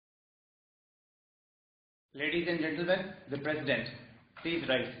Ladies and gentlemen, the President, please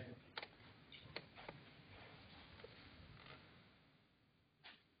rise.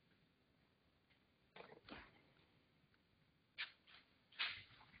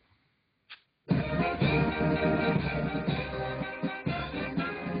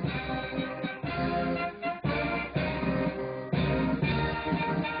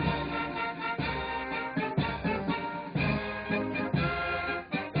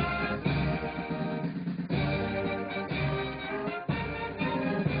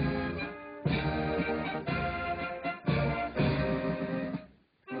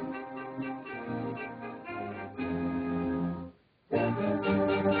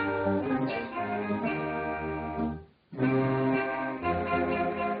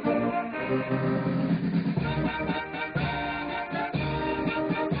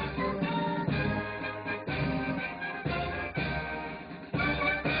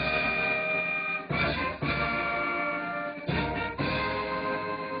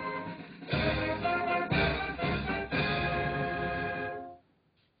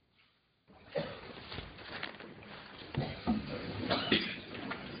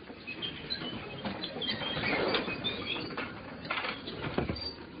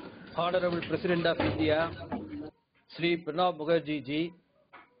 Honorable President of India, Shri Pranab Mukherjee ji,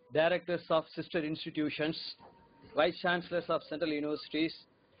 Directors of Sister Institutions, Vice Chancellors of Central Universities,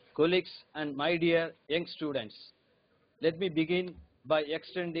 colleagues and my dear young students. Let me begin by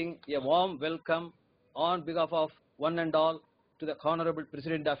extending a warm welcome on behalf of one and all to the Honorable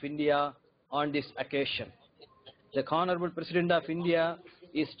President of India on this occasion. The Honorable President of India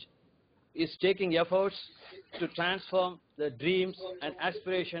is taking efforts to transform the dreams and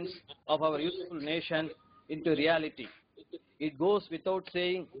aspirations of our youthful nation into reality. It goes without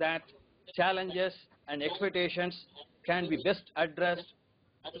saying that challenges and expectations can be best addressed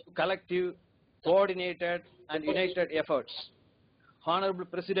through collective, coordinated and united efforts. Honorable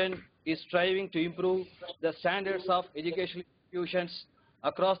President is striving to improve the standards of educational institutions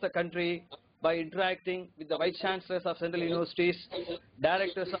across the country by interacting with the Vice Chancellors of Central Universities,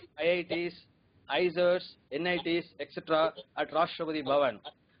 Directors of IITs, IITs, NITs, etc. at Rashtrapati Bhavan.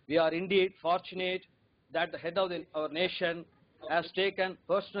 We are indeed fortunate that the head of our nation has taken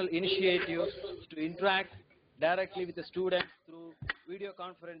personal initiative to interact directly with the students through video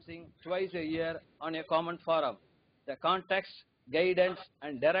conferencing twice a year on a common forum. The context, guidance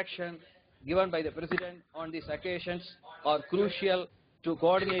and direction given by the President on these occasions are crucial to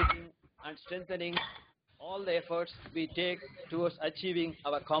coordinating and strengthening all the efforts we take towards achieving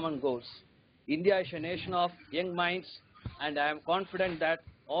our common goals. India is a nation of young minds, and I am confident that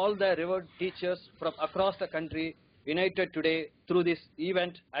all the revered teachers from across the country united today through this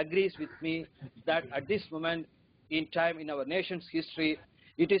event agrees with me that at this moment in time in our nation's history,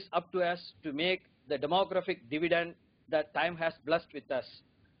 it is up to us to make the demographic dividend that time has blessed with us.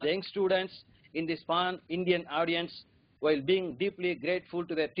 The young students in this pan-Indian audience, while being deeply grateful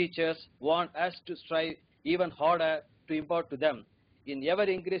to their teachers, want us to strive even harder to impart to them, in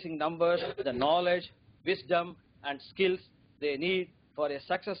ever-increasing numbers, the knowledge, wisdom and skills they need for a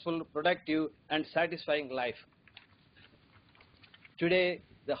successful, productive and satisfying life. Today,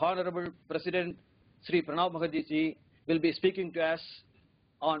 the Honorable President Shri Pranab Mukherjee ji will be speaking to us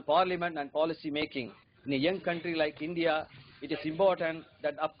on Parliament and policy making. In a young country like India, it is important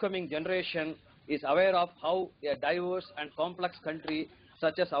that upcoming generation is aware of how a diverse and complex country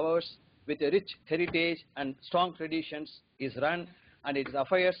such as ours with a rich heritage and strong traditions is run and its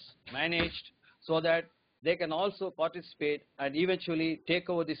affairs managed so that they can also participate and eventually take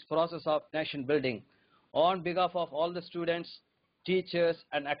over this process of nation building. On behalf of all the students, teachers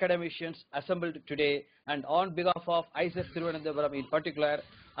and academicians assembled today, and on behalf of ISS Thiruvananthapuram in particular,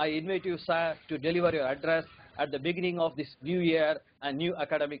 I invite you, sir, to deliver your address at the beginning of this new year and new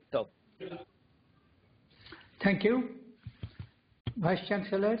academic term. Thank you. Vice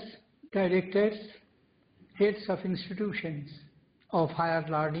Chancellors, Directors, Heads of Institutions of Higher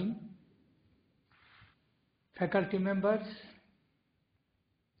Learning, faculty members,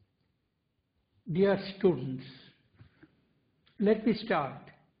 dear students, let me start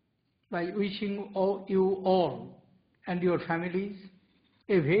by wishing you all and your families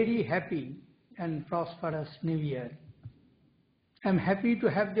a very happy and prosperous New Year. I am happy to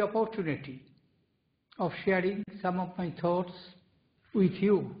have the opportunity of sharing some of my thoughts with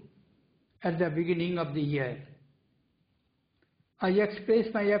you at the beginning of the year. I express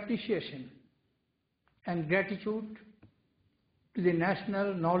my appreciation and gratitude to the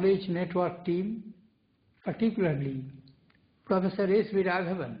National Knowledge Network team, particularly Professor S.V.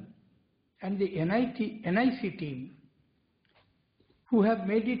 Raghavan and the NIC team, who have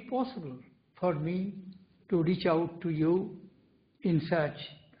made it possible for me to reach out to you in such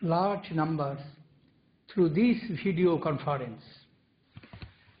large numbers through this video conference.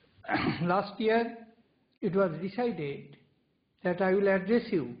 Last year, it was decided that I will address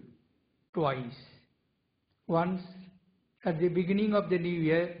you twice. Once at the beginning of the new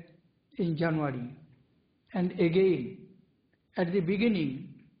year in January, and again at the beginning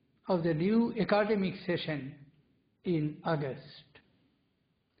of the new academic session in August.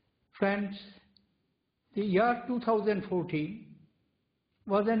 Friends, the year 2014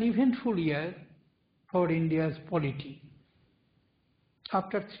 was an eventful year for India's polity.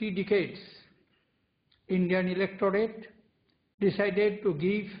 After 3 decades, Indian electorate decided to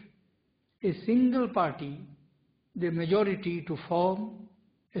give a single party the majority to form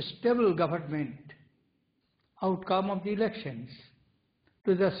a stable government. Outcome of the elections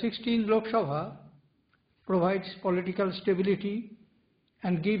to the 16th Lok Sabha provides political stability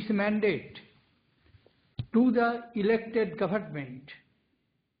and gives mandate to the elected government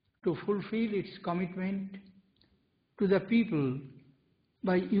to fulfill its commitment to the people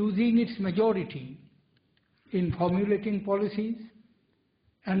by using its majority in formulating policies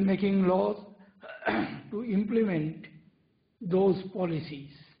and making laws to implement those policies.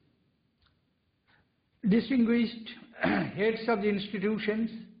 Distinguished heads of the institutions,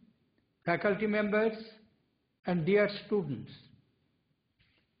 faculty members, and dear students,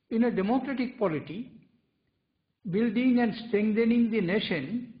 in a democratic polity, building and strengthening the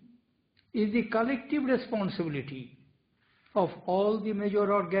nation is the collective responsibility of all the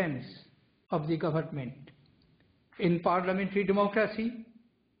major organs of the government. In parliamentary democracy,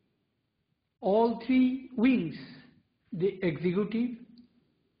 all 3 wings, the executive,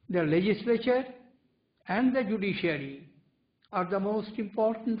 the legislature, and the judiciary, are the most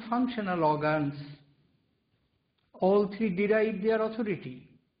important functional organs. All 3 derive their authority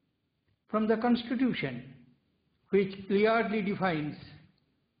from the Constitution, which clearly defines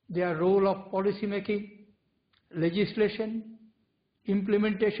their role of policy making, legislation,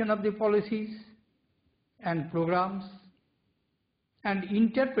 implementation of the policies and programs, and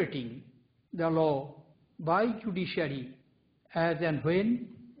interpreting the law by judiciary as and when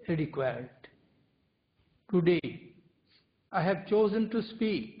required. Today, I have chosen to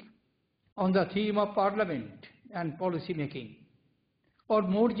speak on the theme of Parliament and policy making, or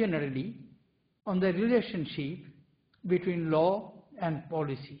more generally, on the relationship between law and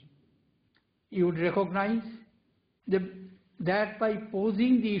policy. You would recognize that by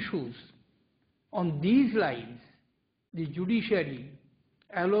posing the issues on these lines, the judiciary,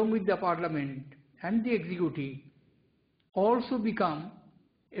 along with the Parliament and the executive, also become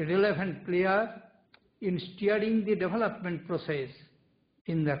a relevant player in steering the development process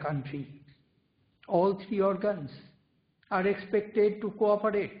in the country. All 3 organs are expected to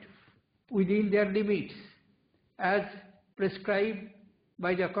cooperate within their limits as prescribed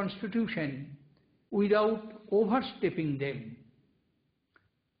by the Constitution without overstepping them.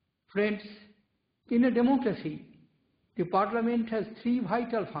 Friends, in a democracy, the Parliament has 3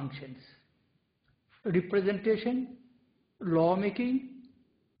 vital functions: representation, lawmaking,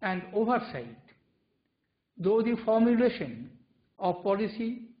 and oversight. Though the formulation of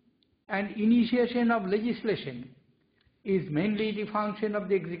policy and initiation of legislation is mainly the function of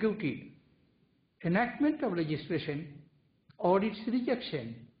the executive, enactment of legislation or its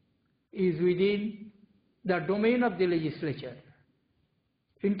rejection is within the domain of the legislature.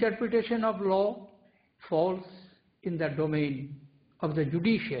 Interpretation of law falls in the domain of the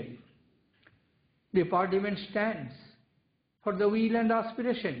judiciary. The Parliament stands for the will and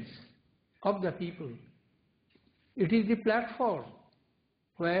aspirations of the people. It is the platform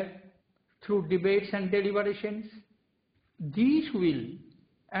where, through debates and deliberations, these will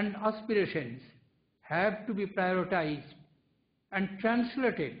and aspirations have to be prioritized and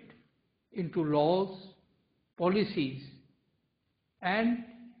translated into laws, policies, and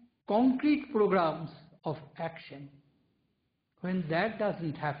concrete programs of action. When that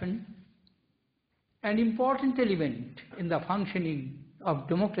doesn't happen, an important element in the functioning of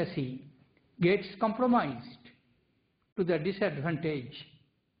democracy gets compromised to the disadvantage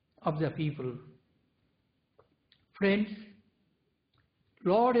of the people. Friends,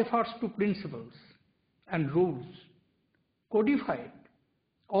 law refers to principles and rules codified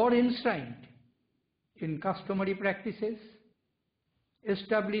or enshrined in customary practices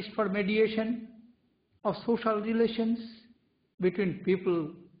established for mediation of social relations between people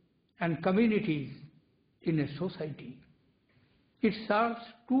and communities in a society. It serves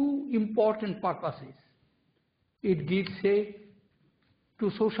 2 important purposes. It gives shape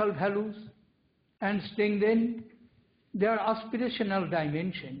to social values and strengthens their aspirational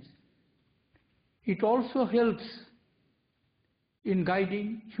dimensions. It also helps in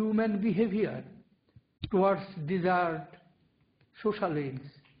guiding human behavior towards desired social ends.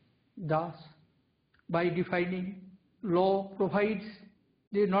 Thus, by defining, law provides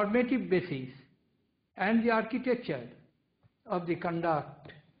the normative basis and the architecture of the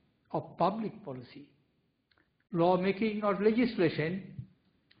conduct of public policy. Lawmaking or legislation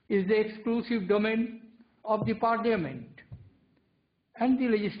is the exclusive domain of the Parliament and the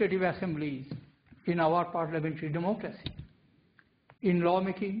legislative assemblies in our parliamentary democracy. In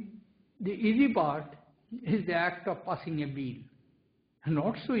lawmaking, the easy part is the act of passing a bill.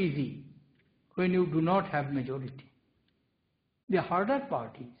 Not so easy when you do not have majority. The harder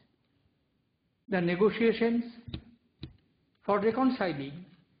part is the negotiations for reconciling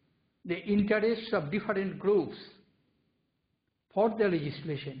the interests of different groups for the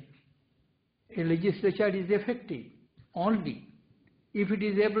legislation. A legislature is effective only if it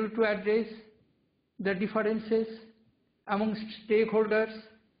is able to address the differences amongst stakeholders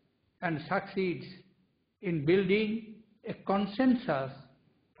and succeeds in building a consensus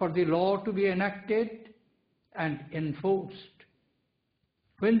for the law to be enacted and enforced.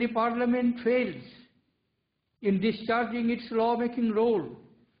 When the Parliament fails in discharging its lawmaking role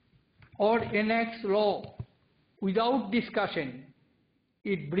or enacts law without discussion,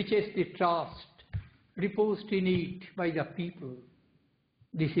 it breaches the trust reposed in it by the people.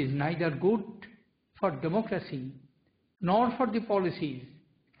 This is neither good for democracy nor for the policies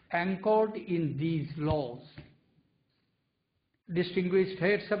anchored in these laws. Distinguished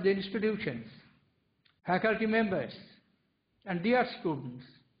heads of the institutions, faculty members, and dear students,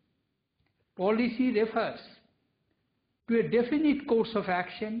 policy refers to a definite course of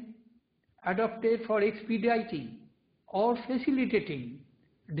action adopted for expediting or facilitating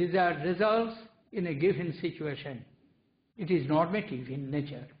desired results in a given situation. It is normative in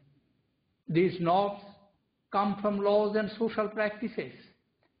nature. These norms come from laws and social practices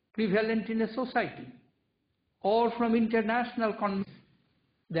prevalent in a society or from international conventions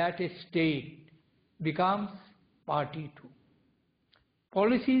that a state becomes party to.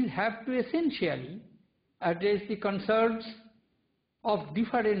 Policies have to essentially address the concerns of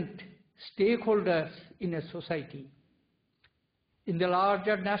different stakeholders in a society in the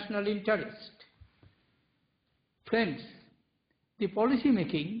larger national interest. Friends, the policy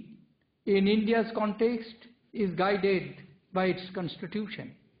making in India's context is guided by its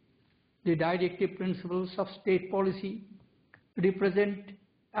constitution. The directive principles of state policy represent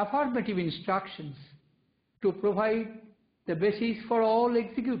affirmative instructions to provide the basis for all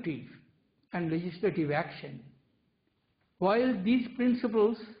executive and legislative action. While these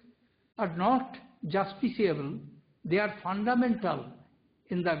principles are not justiciable, they are fundamental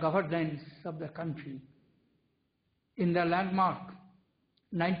in the governance of the country. In the landmark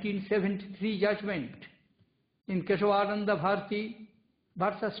 1973 judgment in Keshavananda Bharati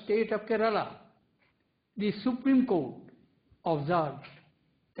versus State of Kerala, the Supreme Court observed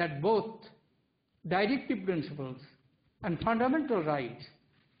that both directive principles and fundamental rights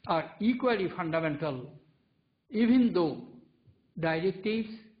are equally fundamental, even though directives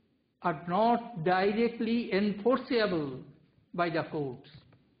are not directly enforceable by the courts.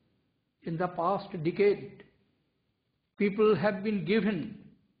 In the past decade, people have been given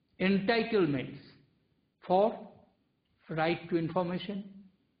entitlements for right to information,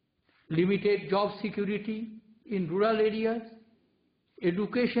 limited job security in rural areas,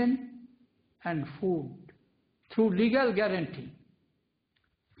 education and food through legal guarantee.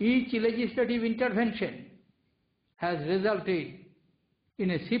 Each legislative intervention has resulted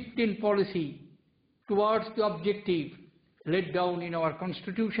in a shift in policy towards the objective laid down in our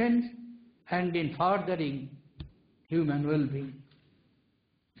constitutions and in furthering human well-being.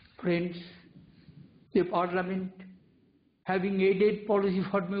 Friends, the Parliament, having aided policy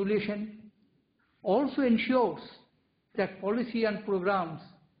formulation, also ensures that policy and programs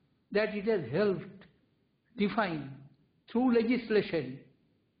that it has helped define through legislation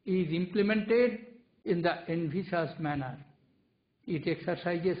is implemented in the envisaged manner. It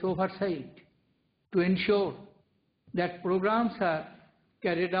exercises oversight to ensure that programs are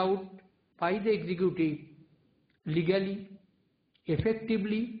carried out by the executive legally,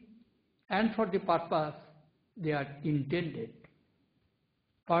 effectively, and for the purpose they are intended.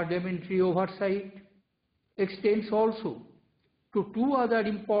 Parliamentary oversight extends also to two other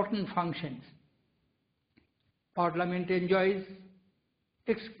important functions. Parliament enjoys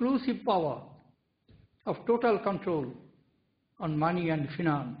exclusive power of total control on money and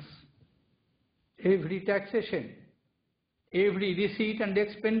finance. Every taxation, every receipt and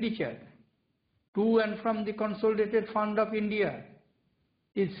expenditure to and from the consolidated fund of India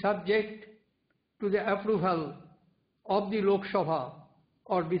is subject to the approval of the Lok Sabha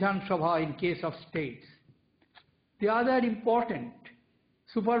or Vidhan Sabha in case of states. The other important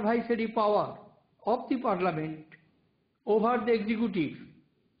supervisory power of the Parliament over the executive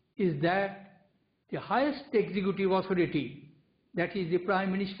is that the highest executive authority, that is the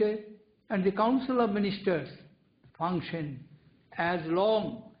Prime Minister and the Council of Ministers, function as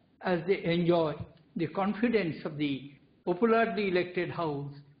long as they enjoy the confidence of the popularly elected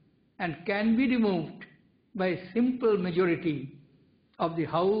House and can be removed by a simple majority of the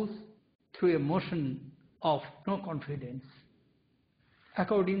House through a motion of no confidence.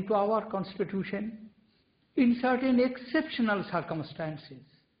 According to our Constitution, in certain exceptional circumstances,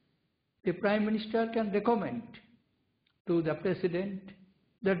 the Prime Minister can recommend to the President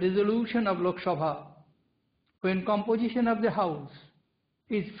the dissolution of Lok Sabha when composition of the House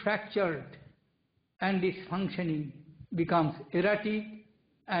is fractured and its functioning becomes erratic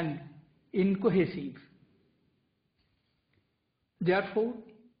and incohesive. Therefore,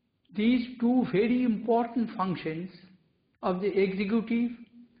 these two very important functions of the executive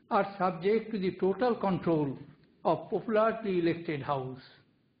are subject to the total control of popularly elected House.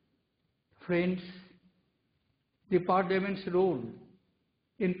 Friends, the Parliament's role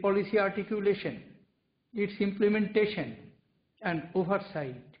in policy articulation, its implementation and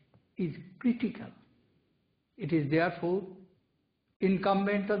oversight is critical. It is therefore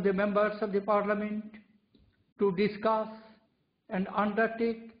incumbent on the members of the Parliament to discuss and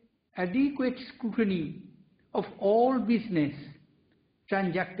undertake adequate scrutiny of all business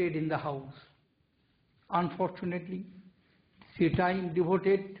transacted in the House. Unfortunately, the time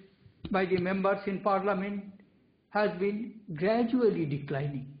devoted by the members in Parliament has been gradually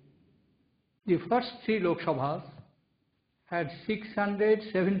declining. The first three Lok Sabhas had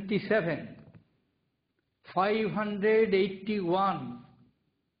 677, 581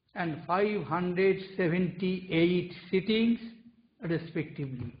 and 578 sittings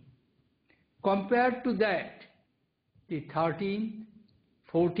respectively. Compared to that, the 13th,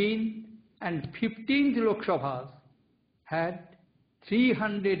 14th and 15th Lok Sabhas had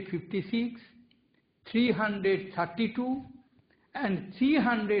 356, 332 and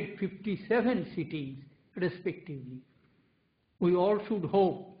 357 sittings respectively. We all should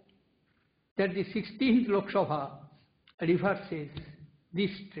hope that the 16th Lok Sabha reverses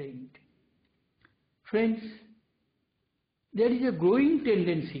this trend. Friends, there is a growing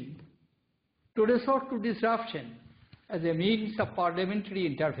tendency to resort to disruption as a means of parliamentary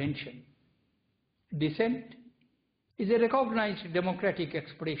intervention. Dissent is a recognized democratic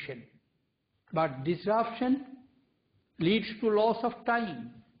expression, but disruption leads to loss of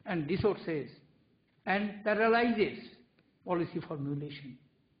time and resources and paralyzes policy formulation.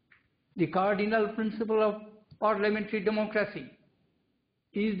 The cardinal principle of parliamentary democracy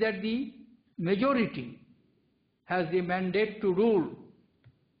is that the majority has the mandate to rule,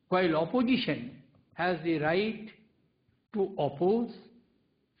 while opposition has the right to oppose,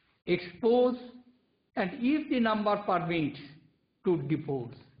 expose, and if the number permits, to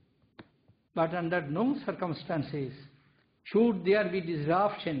depose. But under no circumstances should there be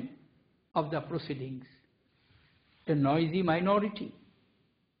disruption of the proceedings. The noisy minority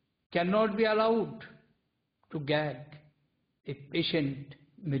cannot be allowed to gag a patient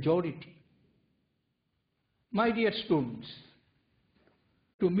majority. My dear students,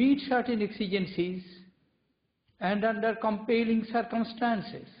 to meet certain exigencies and under compelling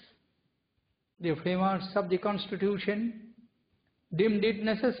circumstances, the framers of the Constitution deemed it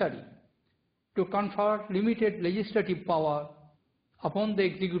necessary to confer limited legislative power upon the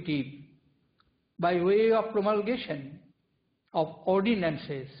executive by way of promulgation of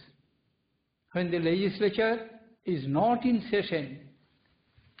ordinances when the legislature is not in session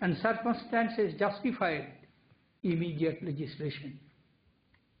and circumstances justified immediate legislation.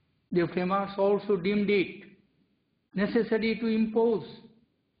 The framers also deemed it necessary to impose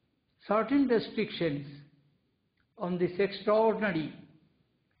certain restrictions on this extraordinary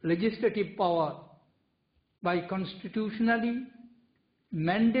legislative power by constitutionally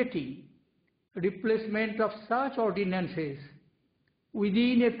mandating replacement of such ordinances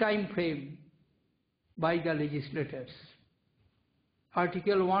within a time frame by the legislators.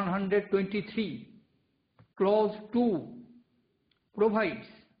 Article 123, Clause 2 provides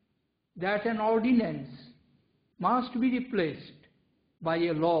that an ordinance must be replaced by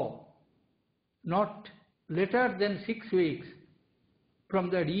a law not later than 6 weeks from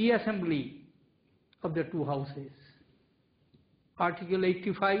the reassembly of the two houses. Article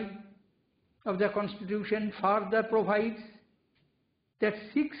 85 of the Constitution further provides that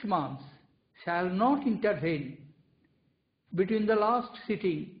 6 months shall not intervene between the last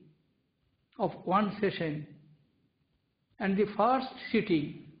sitting of one session and the first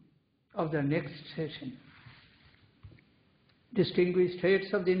sitting of the next session. Distinguished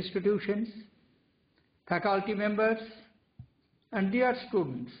heads of the institutions, faculty members, and dear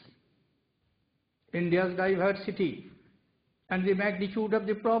students, India's diversity and the magnitude of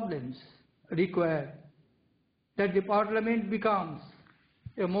the problems require that the Parliament becomes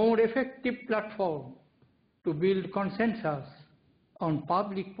a more effective platform to build consensus on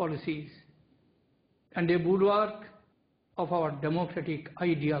public policies and a bulwark of our democratic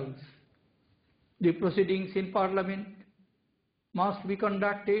ideals. The proceedings in Parliament must be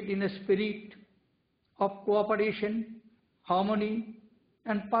conducted in a spirit of cooperation, harmony,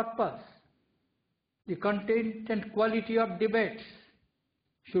 and purpose. The content and quality of debates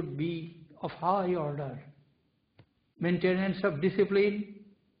should be of high order. Maintenance of discipline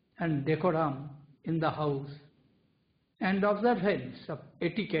and decorum in the House and observance of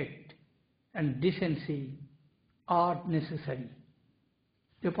etiquette and decency are necessary.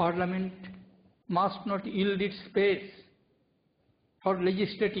 The Parliament must not yield its space for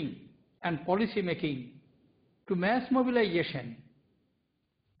legislating and policy making to mass mobilization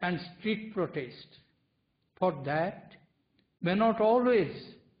and street protest, for that may not always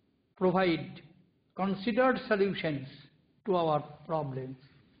provide considered solutions to our problems.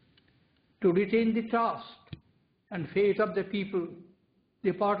 To retain the trust and faith of the people,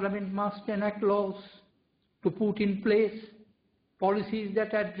 the Parliament must enact laws to put in place policies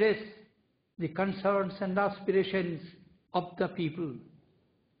that address the concerns and aspirations of the people.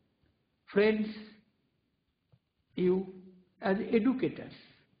 Friends, you as educators,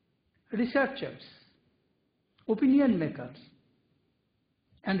 researchers, opinion makers,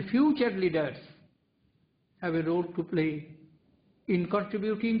 and future leaders have a role to play in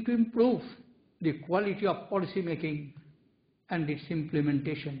contributing to improve the quality of policy making and its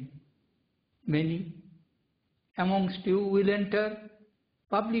implementation. Many amongst you will enter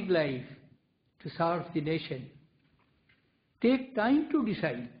public life to serve the nation. Take time to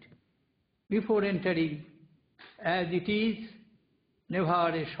decide before entering, as it is never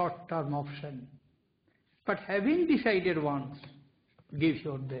a short-term option. But having decided once, give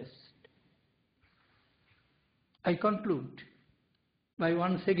your best. I conclude by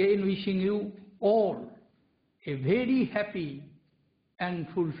once again wishing you all a very happy and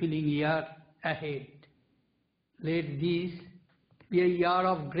fulfilling year ahead. Let this be a year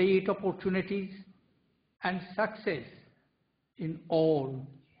of great opportunities and success in all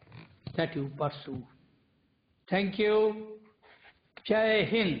that you pursue. Thank you. Jai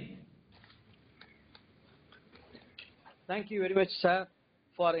Hind. Thank you very much, sir,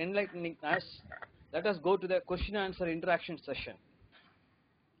 for enlightening us. Let us go to the question-answer interaction session.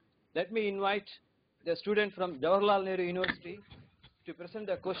 Let me invite the student from Jawaharlal Nehru University to present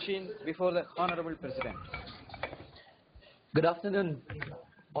the question before the Honorable President. Good afternoon,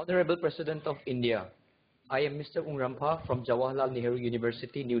 Honorable President of India. I am Mr. Ungrampa from Jawaharlal Nehru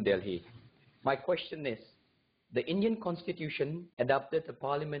University, New Delhi. My question is, the Indian Constitution adopted a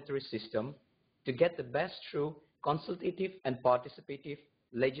parliamentary system to get the best through consultative and participative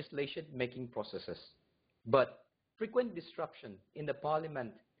legislation-making processes. But frequent disruption in the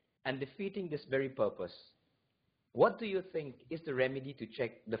parliament and defeating this very purpose. What do you think is the remedy to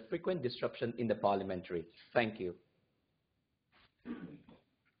check the frequent disruption in the parliamentary? Thank you.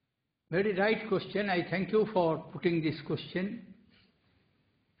 Very right question. I thank you for putting this question.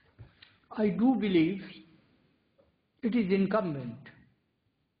 I do believe it is incumbent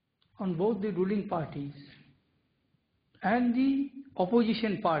on both the ruling parties and the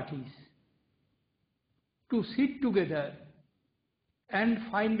opposition parties to sit together and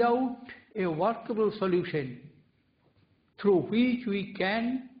find out a workable solution through which we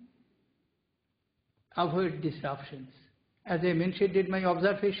can avoid disruptions. As I mentioned in my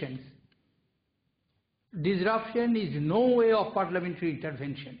observations, disruption is no way of parliamentary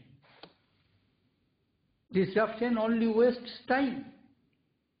intervention. Disruption only wastes time,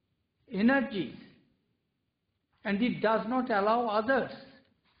 energies, and it does not allow others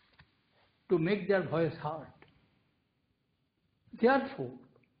to make their voice heard. Therefore,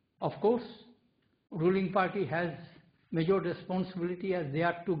 of course, ruling party has major responsibility as they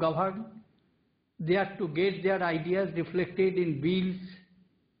are to govern. They are to get their ideas reflected in bills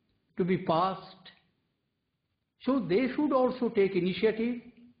to be passed. So they should also take initiative,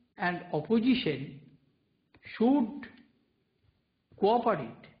 and opposition should cooperate,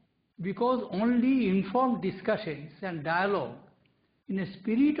 because only informed discussions and dialogue in a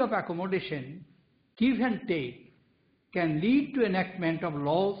spirit of accommodation, give and take, can lead to enactment of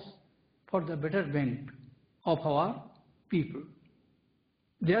laws for the betterment of our people.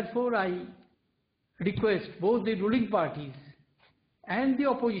 Therefore, I request both the ruling parties and the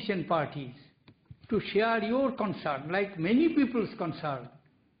opposition parties to share your concern, like many people's concern,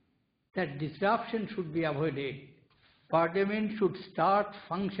 that disruption should be avoided. Parliament should start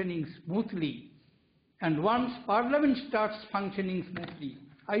functioning smoothly. And once Parliament starts functioning smoothly,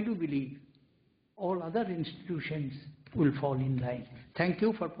 I do believe all other institutions will fall in line. Thank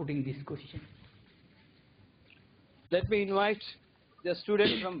you for putting this question. Let me invite the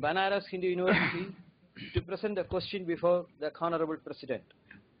student from Banaras Hindu University to present the question before the Honorable President.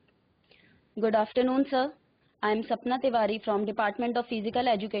 Good afternoon, sir. I am Sapna Tiwari from Department of Physical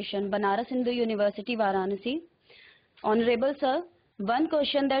Education, Banaras Hindu University, Varanasi. Honorable sir, one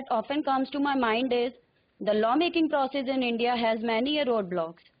question that often comes to my mind is, the lawmaking process in India has many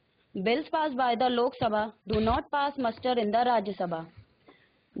roadblocks. Bills passed by the Lok Sabha do not pass muster in the Rajya Sabha.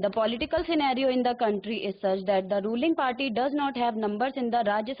 The political scenario in the country is such that the ruling party does not have numbers in the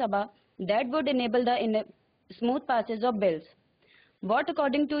Rajya Sabha that would enable the smooth passage of bills. What,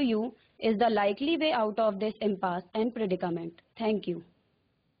 according to you, is the likely way out of this impasse and predicament? Thank you.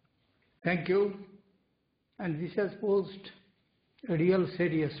 Thank you. And this has posed a real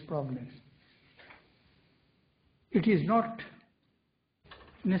serious problem. It is not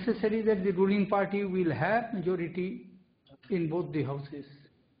necessary that the ruling party will have majority in both the houses,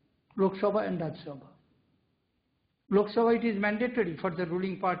 Lok Sabha and Rajya Sabha. Lok Sabha, it is mandatory for the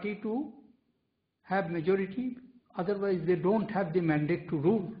ruling party to have majority, otherwise they don't have the mandate to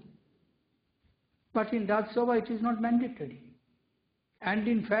rule. But in Rajya Sabha it is not mandatory. And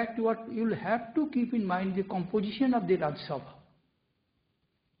in fact, what you will have to keep in mind the composition of the Rajya Sabha.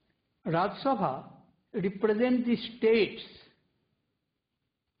 Rajya Sabha represents the states,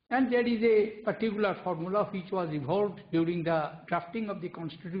 and there is a particular formula which was evolved during the drafting of the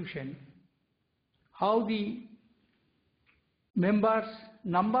constitution, how the number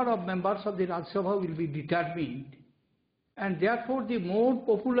of members of the Rajya Sabha will be determined, and therefore the more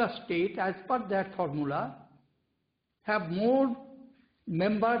popular state as per that formula have more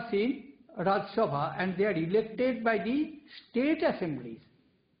members in Rajya Sabha, and they are elected by the state assemblies,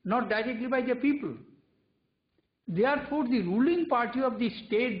 not directly by the people. Therefore, the ruling party of the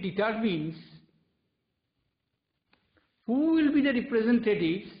state determines who will be the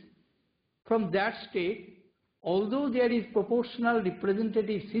representatives from that state, although there is proportional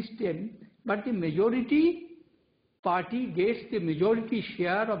representative system, but the majority party gets the majority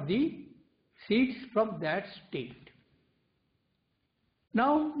share of the seats from that state.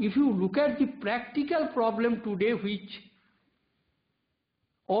 Now, if you look at the practical problem today, which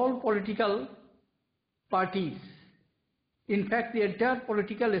all political parties, in fact the entire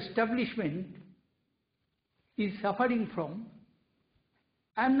political establishment is suffering from,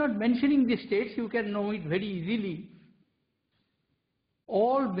 I am not mentioning the states, you can know it very easily.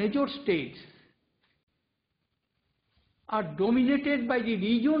 All major states are dominated by the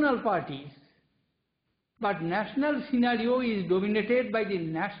regional parties, but national scenario is dominated by the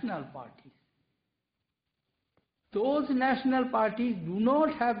national parties. Those national parties do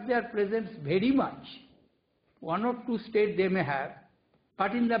not have their presence very much. One or two states they may have,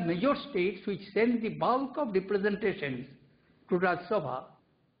 but in the major states which send the bulk of representations to Rajya Sabha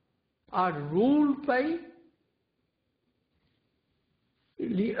are ruled by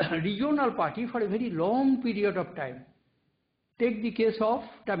regional party for a very long period of time. Take the case of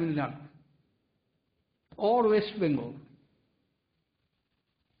Tamil Nadu or West Bengal.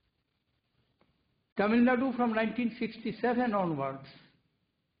 Tamil Nadu from 1967 onwards,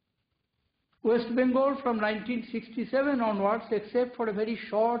 West Bengal from 1967 onwards, except for a very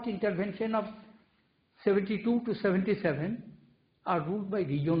short intervention of 72 to 77, are ruled by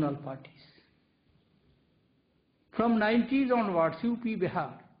regional parties. From 90s onwards, UP,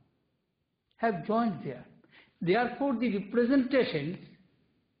 Bihar have joined there. Therefore, the representations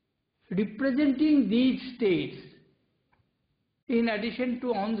representing these states, in addition to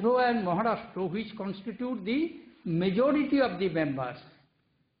Andhra and Maharashtra, which constitute the majority of the members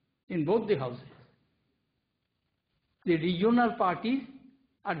in both the houses, the regional parties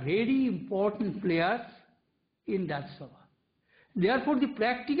are very important players in Rajya Sabha. Therefore, the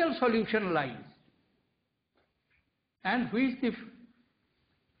practical solution lies, and which the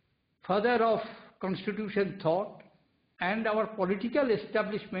father of constitution thought, and our political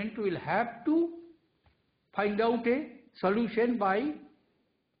establishment will have to find out a solution by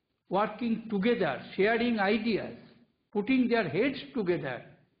working together, sharing ideas, putting their heads together,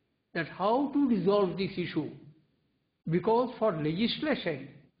 that how to resolve this issue. Because for legislation,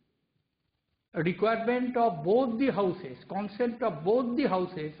 a requirement of both the houses, consent of both the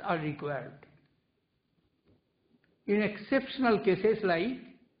houses are required. In exceptional cases like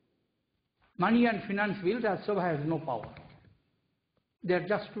Money and Finance Bill, Rajya Sabha has no power. They are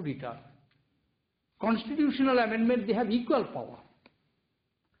just to return. Constitutional amendment, they have equal power.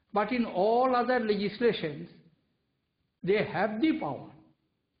 But in all other legislations, they have the power.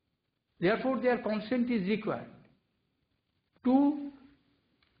 Therefore, their consent is required. To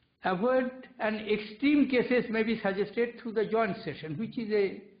avoid and extreme cases may be suggested through the joint session, which is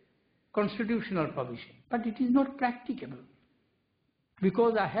a constitutional provision. But it is not practicable.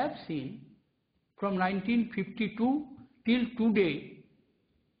 Because I have seen from 1952 till today,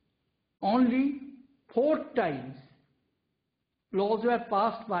 only 4 times laws were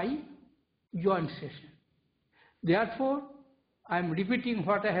passed by joint session. Therefore, I am repeating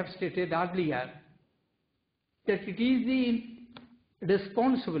what I have stated earlier, that it is the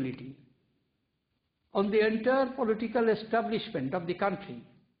responsibility on the entire political establishment of the country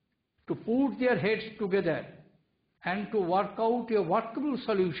to put their heads together and to work out a workable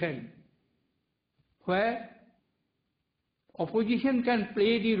solution where opposition can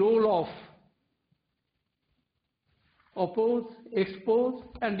play the role of oppose, expose,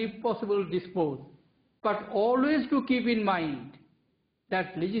 and if possible dispose, but always to keep in mind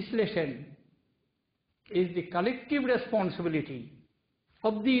that legislation is the collective responsibility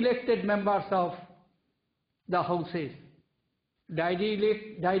of the elected members of the houses,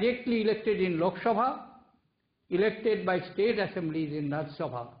 directly elected in Lok Sabha, elected by state assemblies in Rajya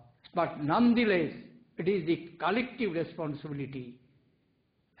Sabha. But nonetheless, it is the collective responsibility.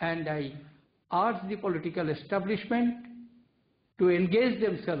 And I urge the political establishment to engage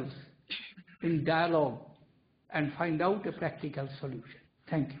themselves in dialogue and find out a practical solution.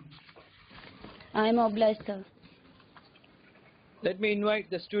 Thank you. I am obliged, sir. Let me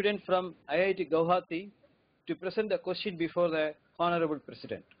invite the student from IIT Guwahati to present the question before the Honorable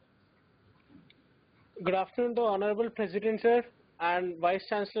President. Good afternoon to Honorable President, sir, and Vice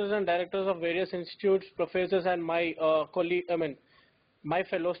Chancellors and Directors of various institutes, professors, and my my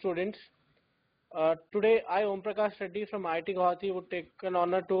fellow students. Today, I, Om Prakash Reddy from IIT Guwahati, would take an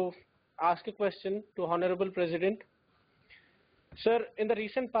honor to ask a question to Honorable President. Sir, in the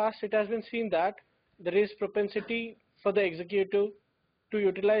recent past, it has been seen that there is propensity for the executive to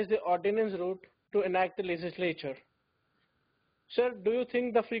utilize the ordinance route to enact the legislature. Sir, do you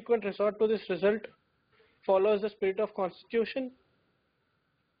think the frequent resort to this result follows the spirit of Constitution?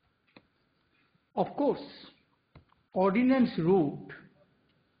 Of course, ordinance route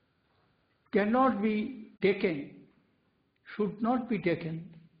cannot be taken, should not be taken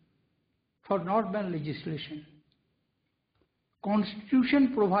for normal legislation.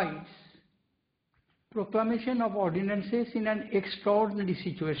 Constitution provides proclamation of ordinances in an extraordinary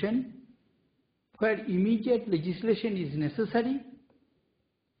situation where immediate legislation is necessary,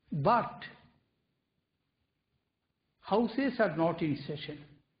 but houses are not in session.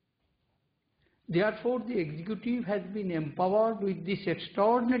 Therefore, the executive has been empowered with this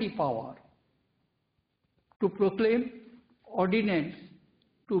extraordinary power to proclaim ordinance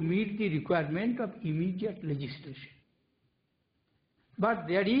to meet the requirement of immediate legislation. But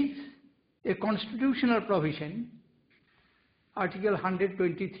there is a constitutional provision, Article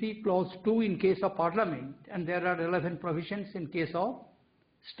 123, Clause 2 in case of Parliament, and there are 11 provisions in case of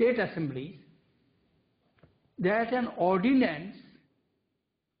state assemblies, that an ordinance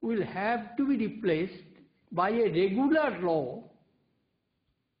will have to be replaced by a regular law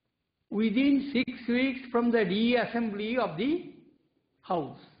within 6 weeks from the reassembly of the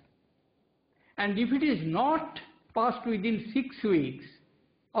House. And if it is not passed within 6 weeks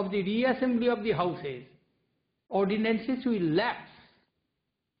of the reassembly of the Houses, ordinances will lapse.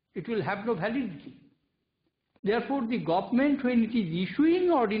 It will have no validity. Therefore, the government, when it is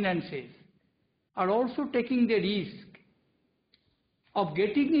issuing ordinances, are also taking the risk of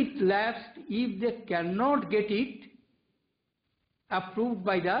getting it lapsed if they cannot get it approved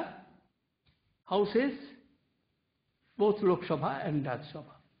by the Houses, both Lok Sabha and Rajya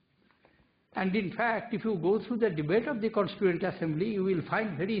Sabha. And in fact, if you go through the debate of the Constituent Assembly, you will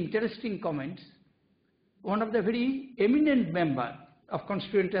find very interesting comments. One of the very eminent members of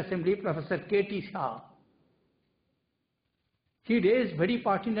Constituent Assembly, Professor K.T. Shah, he raised very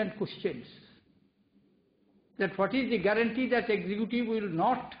pertinent questions. That what is the guarantee that executive will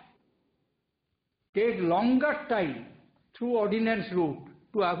not take longer time through ordinance route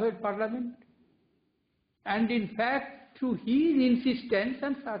to avoid Parliament? And in fact, through his insistence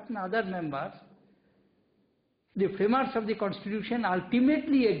and certain other members, the framers of the Constitution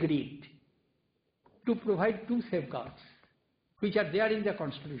ultimately agreed to provide 2 safeguards, which are there in the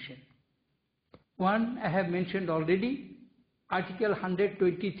Constitution. One I have mentioned already, Article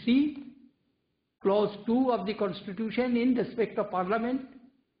 123, Clause 2 of the Constitution in respect of Parliament,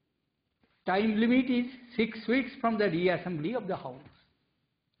 time limit is 6 weeks from the reassembly of the House.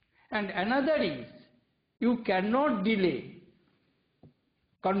 And another is, you cannot delay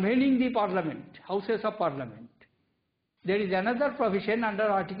convening the Parliament, Houses of Parliament. There is another provision under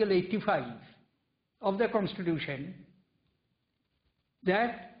Article 85 of the Constitution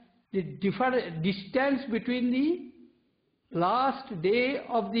that the distance between the last day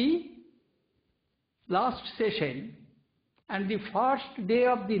of the last session and the first day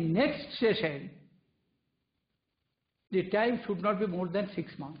of the next session, the time should not be more than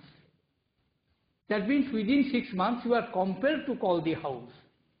 6 months. That means within 6 months you are compelled to call the House.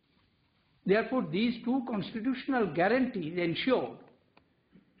 Therefore, these two constitutional guarantees ensure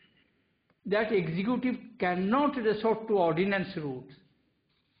that executive cannot resort to ordinance routes,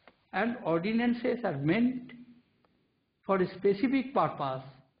 and ordinances are meant for a specific purpose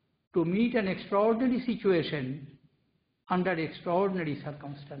to meet an extraordinary situation under extraordinary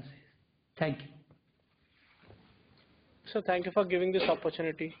circumstances. Thank you. So thank you for giving this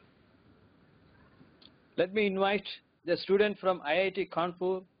opportunity. Let me invite the student from IIT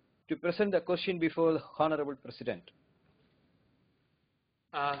Kanpur to present the question before the Honorable President.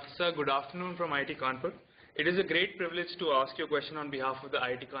 Sir, good afternoon from IIT Kanpur. It is a great privilege to ask you a question on behalf of the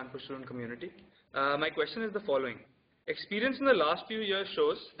IIT Kanpur student community. My question is the following. Experience in the last few years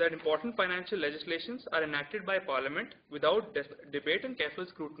shows that important financial legislations are enacted by Parliament without debate and careful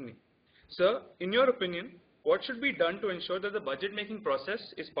scrutiny. Sir, in your opinion, what should be done to ensure that the budget making process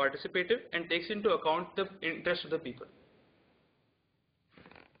is participative and takes into account the interest of the people?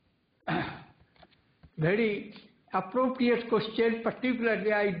 Very appropriate question.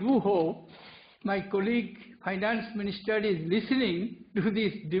 Particularly, I do hope my colleague Finance Minister is listening to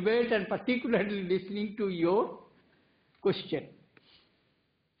this debate and particularly listening to your question.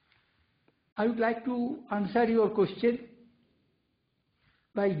 I would like to answer your question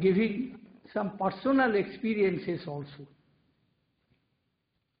by giving some personal experiences also.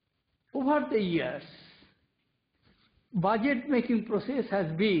 Over the years, budget making process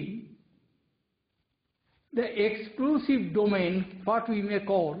has been the exclusive domain, what we may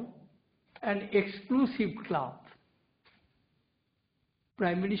call an exclusive club.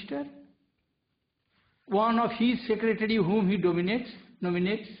 Prime Minister, one of his secretary whom he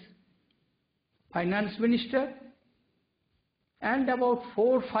nominates, Finance Minister, and about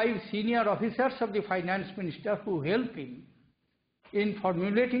 4 or 5 senior officers of the Finance Minister who help him in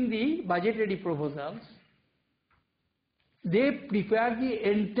formulating the budgetary proposals. They prepare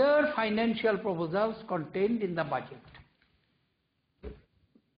the entire financial proposals contained in the budget.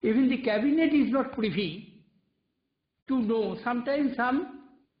 Even the cabinet is not privy to know. Sometimes some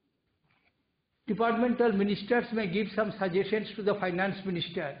departmental ministers may give some suggestions to the Finance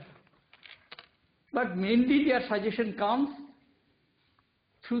Minister, but mainly their suggestion comes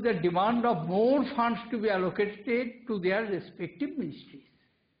through the demand of more funds to be allocated to their respective ministries.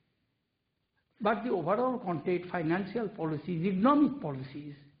 But the overall content, financial policies, economic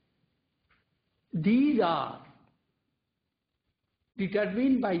policies, these are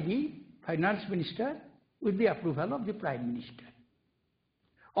determined by the Finance Minister with the approval of the Prime Minister.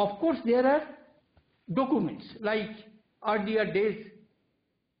 Of course, there are documents like earlier days,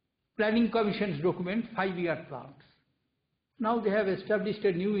 Planning Commission's document, 5-year plans. Now they have established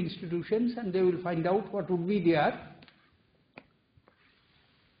a new institutions and they will find out what would be their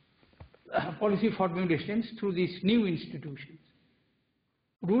policy formulations through these new institutions.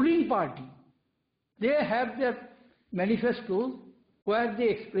 Ruling party, they have their manifestos where they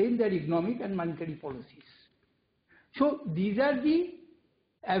explain their economic and monetary policies. So these are the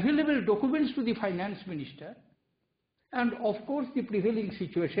available documents to the Finance Minister, and of course the prevailing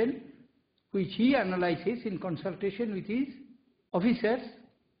situation which he analyzes in consultation with his officers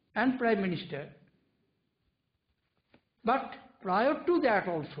and Prime Minister. But prior to that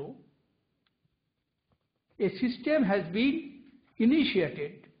also, a system has been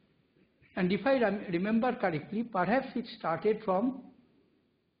initiated, and if I remember correctly, perhaps it started from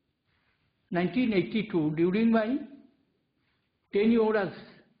 1982 during my tenure as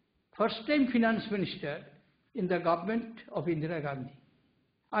first-time Finance Minister in the government of Indira Gandhi.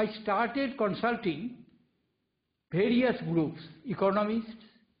 I started consulting various groups, economists,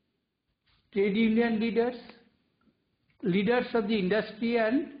 trade union leaders, leaders of the industry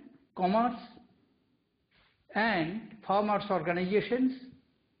and commerce, and farmers' organizations,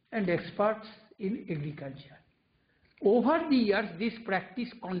 and experts in agriculture. Over the years, this practice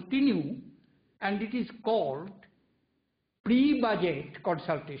continued, and it is called pre-budget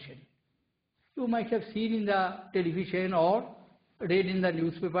consultation. You might have seen in the television or read in the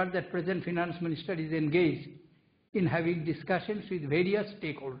newspaper that present Finance Minister is engaged in having discussions with various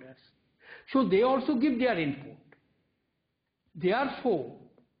stakeholders. So they also give their input. Therefore,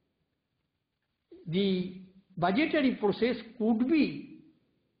 the budgetary process could be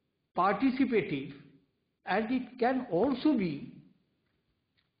participative, and it can also be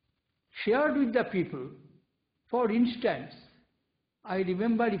shared with the people. For instance,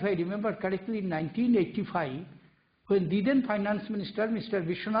 if I remember correctly, in 1985, when the then Finance Minister, Mr.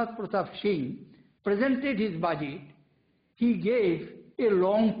 Vishwanath Pratap Singh, presented his budget, he gave a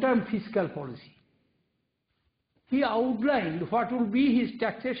long-term fiscal policy. He outlined what would be his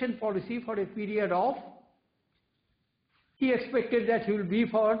taxation policy for a period of, he expected that he will be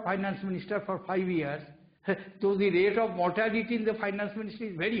for Finance Minister for 5 years, though the rate of mortality in the Finance Ministry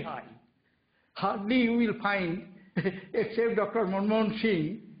is very high. Hardly you will find, except Dr. Manmohan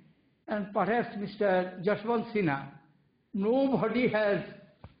Singh and perhaps Mr. Jaswant Sinha, nobody has,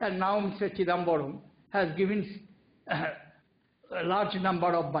 and now Mr. Chidambaram, has given a large number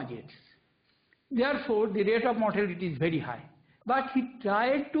of budgets. Therefore, the rate of mortality is very high. But he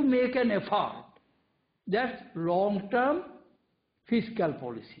tried to make an effort, that's long-term fiscal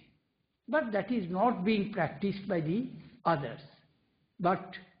policy. But that is not being practiced by the others.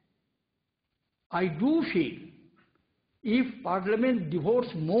 But I do feel if Parliament devotes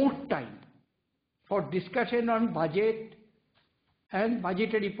more time for discussion on budget and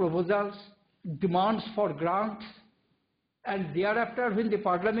budgetary proposals, demands for grants, and thereafter when the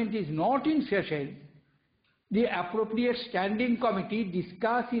Parliament is not in session, the appropriate standing committee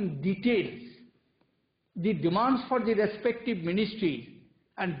discuss in details the demands for the respective ministries,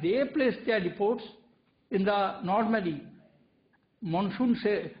 and they place their reports in the normally monsoon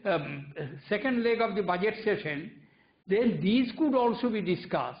second leg of the budget session, then these could also be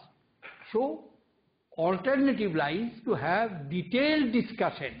discussed. So, alternative lies to have detailed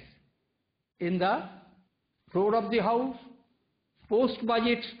discussions in the floor of the House,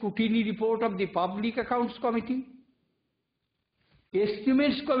 post-budget scrutiny report of the Public Accounts Committee,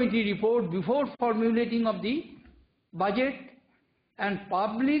 Estimates Committee report before formulating of the budget, and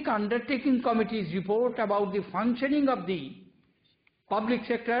Public Undertaking Committee's report about the functioning of the public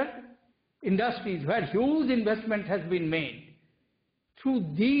sector industries where huge investment has been made.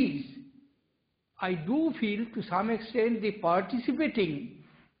 Through these, I do feel to some extent the participating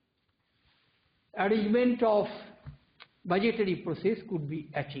arrangement of budgetary process could be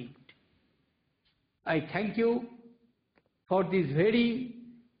achieved. I thank you for these very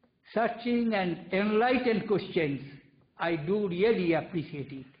searching and enlightened questions. I do really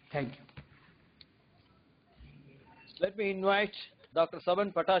appreciate it. Thank you. Let me invite Dr.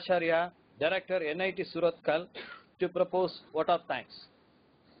 Saban Patacharya, Director, NIT Surathkal, to propose vote of thanks.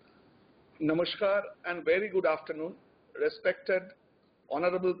 Namaskar and very good afternoon, respected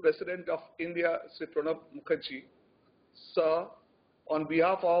Honorable President of India, Shri Pranab Mukherjee. Sir, on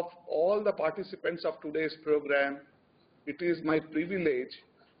behalf of all the participants of today's program, it is my privilege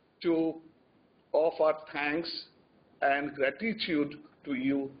to offer thanks and gratitude to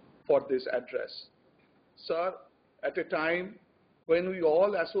you for this address. Sir, at a time when we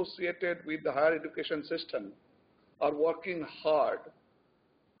all associated with the higher education system are working hard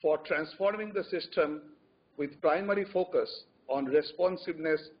for transforming the system with primary focus on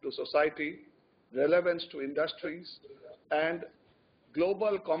responsiveness to society, relevance to industries, and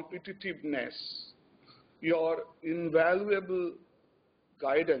global competitiveness, your invaluable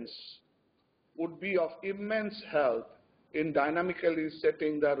guidance would be of immense help in dynamically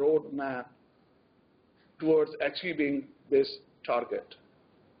setting the roadmap towards achieving this target.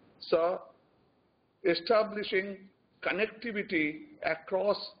 Sir, establishing connectivity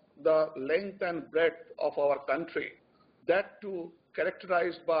across the length and breadth of our country, that too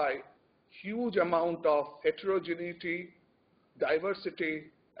characterized by huge amount of heterogeneity, diversity,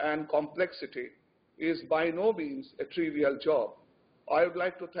 and complexity, is by no means a trivial job. I would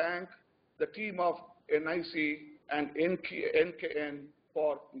like to thank the team of NIC and NKN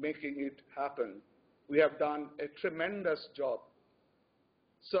for making it happen. We have done a tremendous job.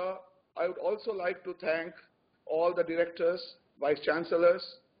 Sir, I would also like to thank all the directors, vice chancellors,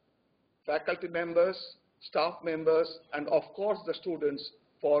 faculty members, staff members, and of course the students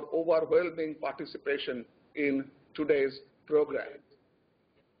for overwhelming participation in today's program.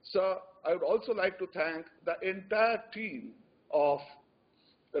 Sir, I would also like to thank the entire team of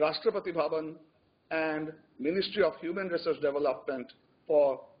Rashtrapati Bhavan and Ministry of Human Resource Development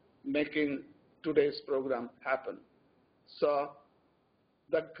for making today's program happen. Sir,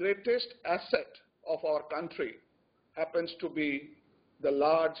 the greatest asset of our country happens to be the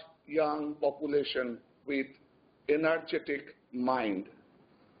large young population with energetic mind.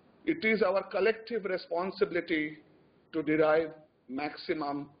 It is our collective responsibility to derive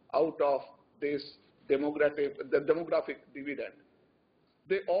maximum out of this demographic dividend.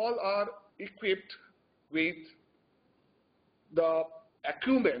 They all are equipped with the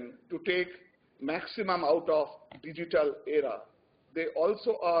acumen to take maximum out of digital era. They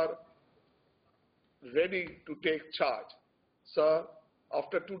also are ready to take charge. Sir,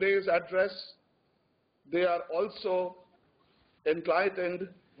 after today's address, they are also enlightened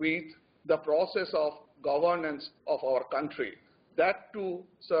with the process of governance of our country. That too,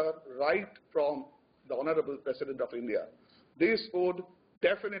 sir, right from the Honorable President of India. This would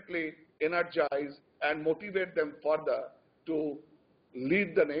definitely energize and motivate them further to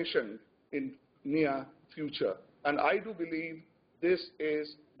lead the nation in near future. And I do believe this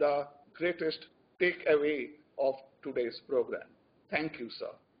is the greatest takeaway of today's program. Thank you, sir.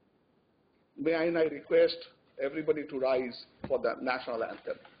 May I request everybody to rise for the national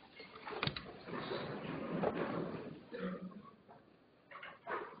anthem.